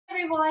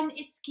everyone,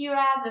 it's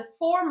Kira, the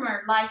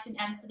former Life in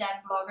Amsterdam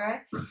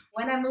blogger.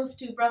 When I moved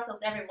to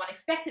Brussels, everyone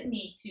expected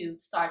me to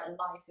start a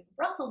Life in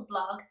Brussels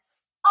blog.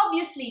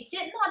 Obviously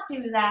did not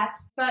do that,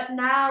 but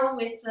now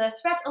with the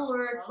threat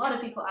alert, a lot of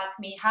people ask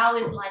me, how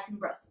is life in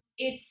Brussels?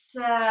 It's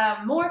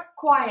more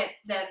quiet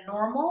than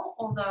normal,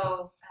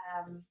 although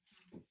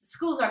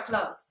schools are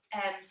closed,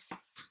 and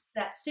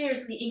that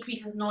seriously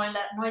increases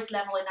noise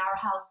level in our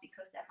house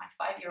because then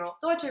my 5-year-old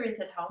daughter is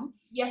at home.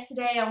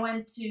 Yesterday I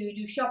went to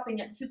do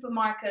shopping at the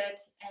supermarket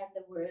and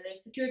there were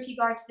security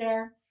guards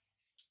there.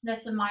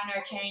 That's a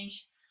minor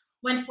change.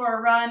 Went for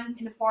a run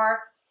in the park,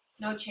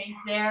 no change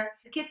there.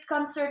 The kids'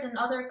 concert and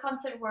other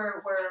concert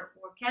were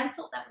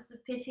cancelled. That was a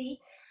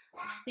pity.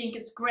 I think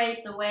it's great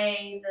the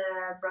way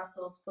the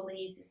Brussels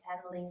police is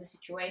handling the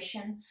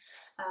situation.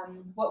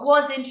 What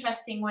was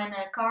interesting, when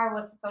a car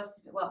was supposed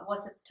to be,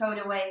 was towed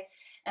away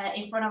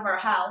in front of our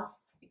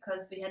house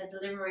because we had a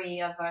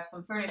delivery of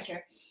some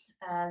furniture.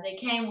 They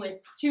came with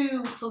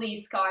 2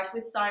 police cars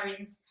with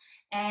sirens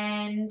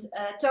and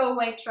a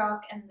tow-away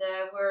truck, and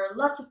there were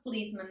lots of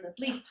policemen, at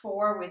least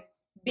 4, with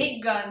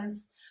big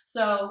guns.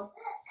 So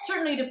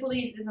certainly the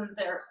police isn't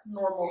their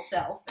normal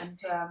self, and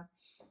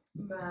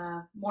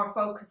more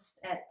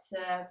focused at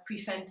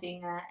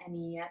preventing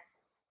any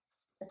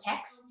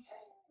attacks.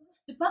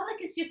 The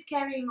public is just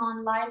carrying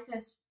on life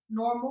as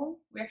normal.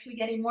 We're actually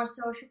getting more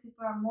social.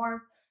 People are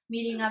more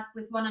meeting up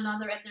with one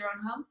another at their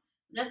own homes.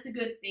 So that's a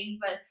good thing,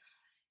 but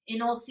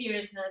in all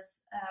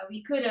seriousness,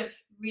 we could have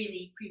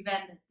really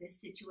prevented this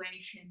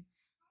situation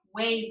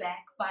way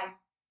back by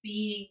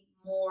being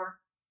more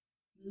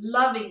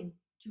loving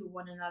to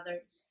one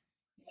another.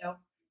 You know,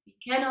 we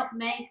cannot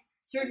make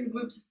certain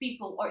groups of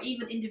people or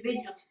even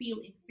individuals feel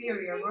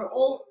inferior. We're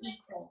all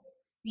equal.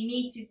 We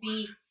need to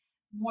be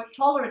more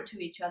tolerant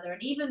to each other,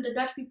 and even the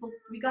Dutch people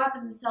regard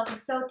themselves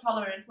as so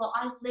tolerant. Well,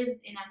 I've lived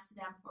in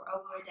Amsterdam for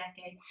over a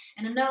decade,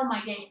 and I know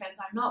my gay friends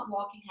are not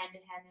walking hand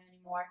in hand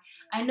anymore.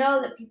 I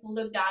know that people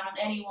look down on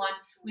anyone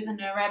with an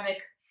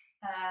Arabic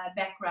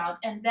background,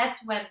 and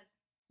that's when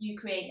you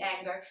create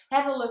anger.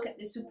 Have a look at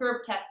this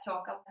superb TED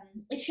Talk.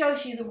 It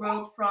shows you the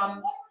world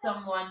from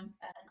someone,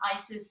 an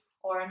ISIS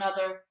or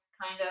another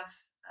kind of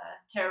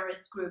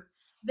terrorist group.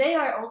 They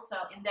are also,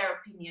 in their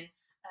opinion,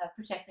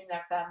 protecting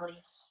their family.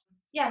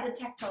 Yeah, the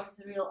TED Talk is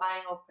a real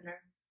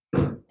eye-opener.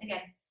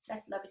 Again,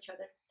 let's love each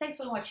other. Thanks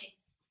for watching.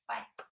 Bye.